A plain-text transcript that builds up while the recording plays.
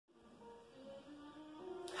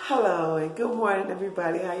Hello and good morning,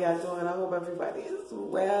 everybody. How y'all doing? I hope everybody is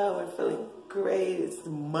well and feeling great. It's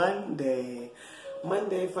Monday.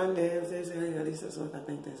 Monday, fun day. If they say, at least that's what I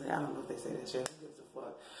think they say. I don't know if they say that shit. Who gives a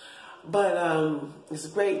fuck? But it's a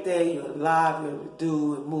great day. You're alive. You're able to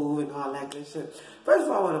do and move and all that good shit. First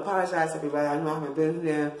of all, I want to apologize to everybody. I know I haven't been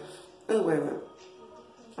there. Oh, wait a minute.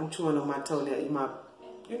 I'm chewing on my toenail.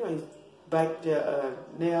 You bite your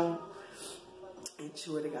nail and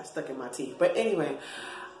chew it. It got stuck in my teeth. But anyway.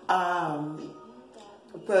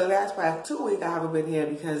 For the last probably 2 weeks, I haven't been here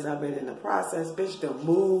because I've been in the process. Bitch done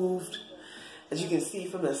moved. As you can see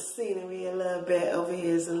from the scenery a little bit over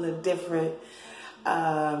here, it's a little different.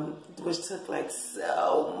 Which took like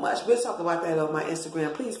so much. We'll talk about that on my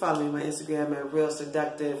Instagram. Please follow me on my Instagram at Real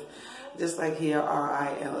Seductive. Just like here,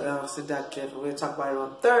 RILL Seductive. We'll talk about it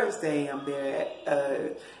on Thursday. I'm there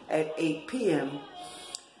at 8 p.m.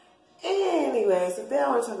 Anyway, so then I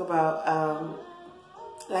want to talk about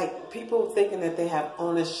like people thinking that they have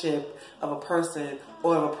ownership of a person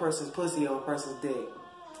or of a person's pussy or a person's dick.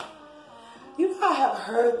 You know, I have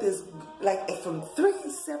heard this like from 3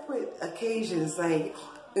 separate occasions, like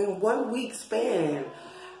in 1 week span,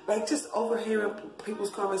 like just overhearing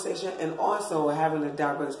people's conversation and also having a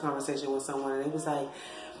diverse conversation with someone. And it was like,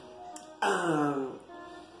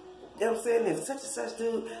 you know what I'm saying? If such and such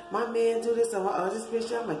dude, my man do this, or this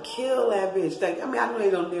bitch, I'm gonna kill that bitch. Like, I mean, I know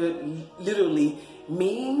they don't literally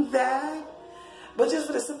mean that, but just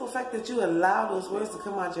for the simple fact that you allow those words to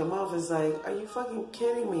come out your mouth is like, are you fucking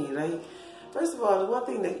kidding me? Like, first of all, the one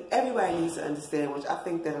thing that everybody needs to understand, which I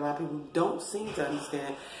think that a lot of people don't seem to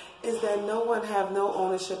understand, is that no one have no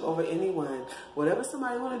ownership over anyone. Whatever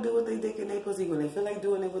somebody want to do with their dick and their pussy, when they feel like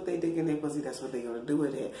doing it with their dick and their pussy, that's what they're going to do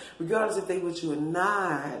with it. Regardless if they with you or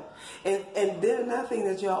not. And then another thing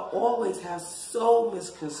that y'all always have so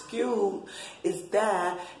misconstrued is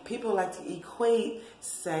that people like to equate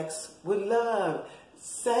sex with love.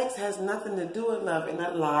 Sex has nothing to do with love in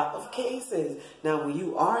a lot of cases. Now, when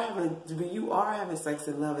you are having sex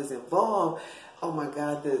and love is involved, oh my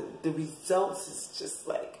God, the results is just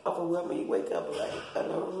like overwhelming. You wake up like an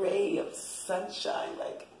array of sunshine,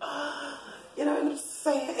 like, you know what I'm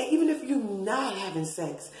saying? And even if you're not having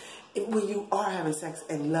sex, when you are having sex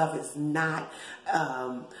and love is not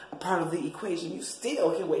a part of the equation, you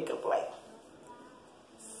still can wake up like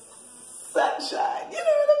sunshine. You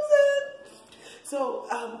know what I'm saying?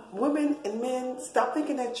 So, women and men, stop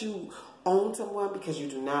thinking that you own someone because you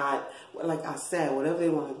do not. Like I said, whatever they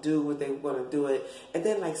want to do, what they want to do it. And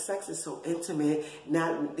then, like, sex is so intimate.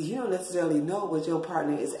 Not, you don't necessarily know what your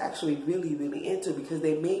partner is actually really, really into because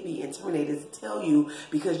they may be intimidated to tell you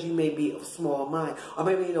because you may be of small mind, or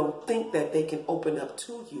maybe they don't think that they can open up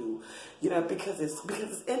to you. You know, because it's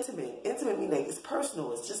intimate. Intimate means like it's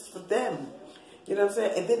personal. It's just for them. You know what I'm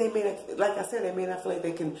saying? And then they may not, like I said, they may not feel like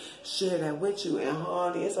they can share that with you. And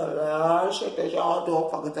honey, it's a lot of shit that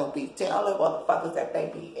y'all fuckers don't be telling motherfuckers that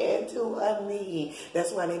they be into, honey.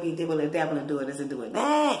 That's why they be dibbling and dabbling, doing this and doing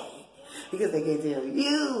that. Because they can't tell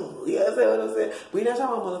you. You know what I'm saying? We're not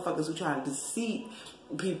talking about motherfuckers who try to deceive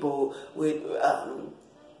people with,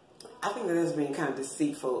 I think that is being kind of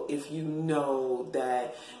deceitful if you know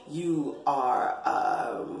that you are,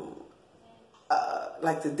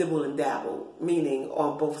 like to dibble and dabble, meaning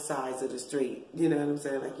on both sides of the street. You know what I'm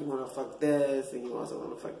saying? Like you want to fuck this and you also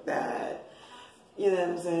want to fuck that. You know what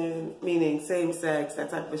I'm saying? Meaning same sex, that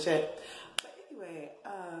type of shit. But anyway,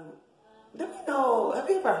 let me know, have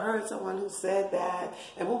you ever heard someone who said that?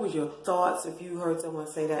 And what were your thoughts if you heard someone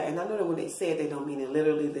say that? And I know that when they say it, they don't mean it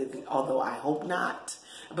literally, although I hope not.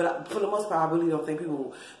 But for the most part, I really don't think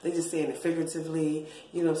people, they just saying it figuratively,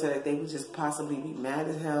 you know what I'm saying, like they would just possibly be mad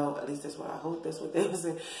as hell. At least that's what I hope, that's what they were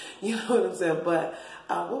saying. You know what I'm saying? But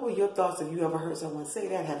what were your thoughts if you ever heard someone say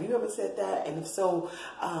that? Have you ever said that? And if so,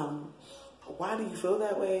 why do you feel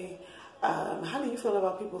that way? How do you feel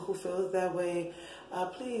about people who feel that way?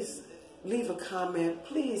 Please leave a comment.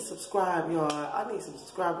 Please subscribe, y'all. I need some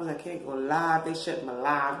subscribers. I can't go live. They shut my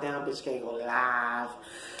live down. Bitch can't go live.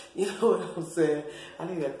 You know what I'm saying? I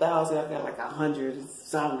need 1,000. I got like 100 and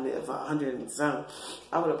something. If 100 and something,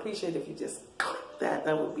 I would appreciate if you just click that.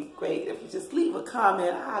 That would be great. If you just leave a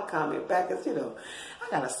comment, I'll comment back. Cause you know,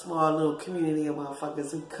 I got a small little community of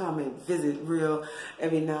motherfuckers who come and visit real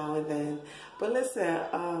every now and then. But listen,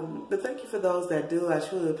 but thank you for those that do. I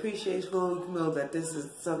truly appreciate you. You know that this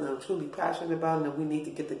is something I'm truly passionate about, and that we need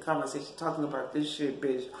to get the conversation talking about this shit,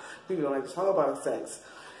 bitch. People don't like to talk about sex.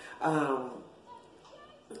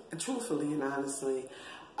 Truthfully and honestly.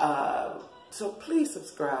 So please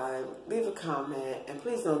subscribe, leave a comment, and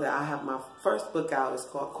please know that I have my first book out. It's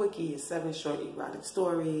called Quickie. It's 7 short erotic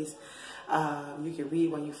stories. You can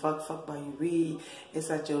read while you fuck while you read. It's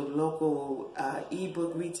at your local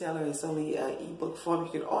ebook retailer. It's only ebook form.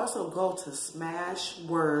 You can also go to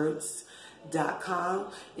smashwords.com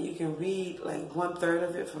and you can read like 1/3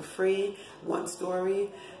 of it for free, one story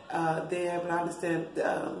there. But I understand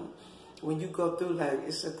when you go through, like,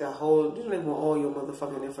 it's just a whole, you don't want all your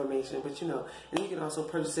motherfucking information, but you know, and you can also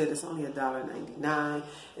purchase it. It's only $1.99.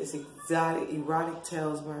 It's Erotic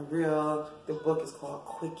Tales by Real. The book is called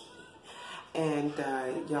Quickie. And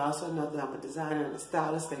you also know that I'm a designer and a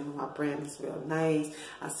stylist. The name of my brand is Real Nice.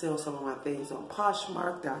 I sell some of my things on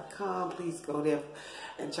Poshmark.com. Please go there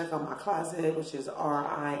and check out my closet, which is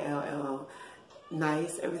RILL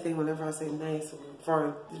Nice. Everything, whenever I say nice,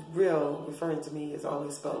 referring to me is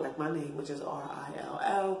always spelled like my name, which is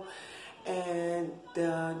RILL. And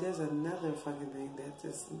there's another fucking thing that's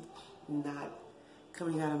just not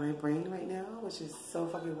coming out of my brain right now, which is so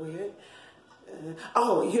fucking weird.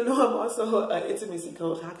 Oh, you know, I'm also an intimacy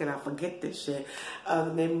coach. How can I forget this shit?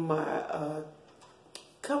 The name of my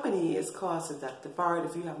company is called Seductive Art.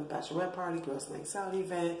 If you have a bachelorette party, girls' night out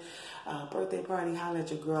event, birthday party, holla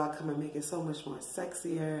at your girl. I'll come and make it so much more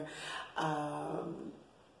sexier.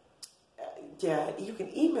 Yeah, you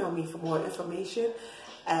can email me for more information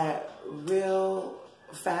at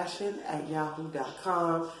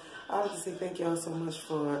realfashion@yahoo.com. I would like to say thank y'all so much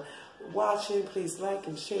for watching. Please like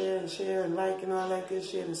and share and like and all that good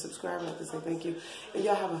shit, and subscribe. I'd like to say thank you. And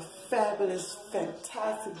y'all have a fabulous,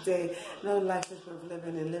 fantastic day. Know life is worth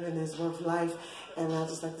living and living is worth life. And I'd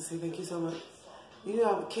just like to say thank you so much. You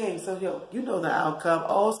know I'm a king, so yo, you know the outcome.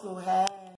 Old school hat.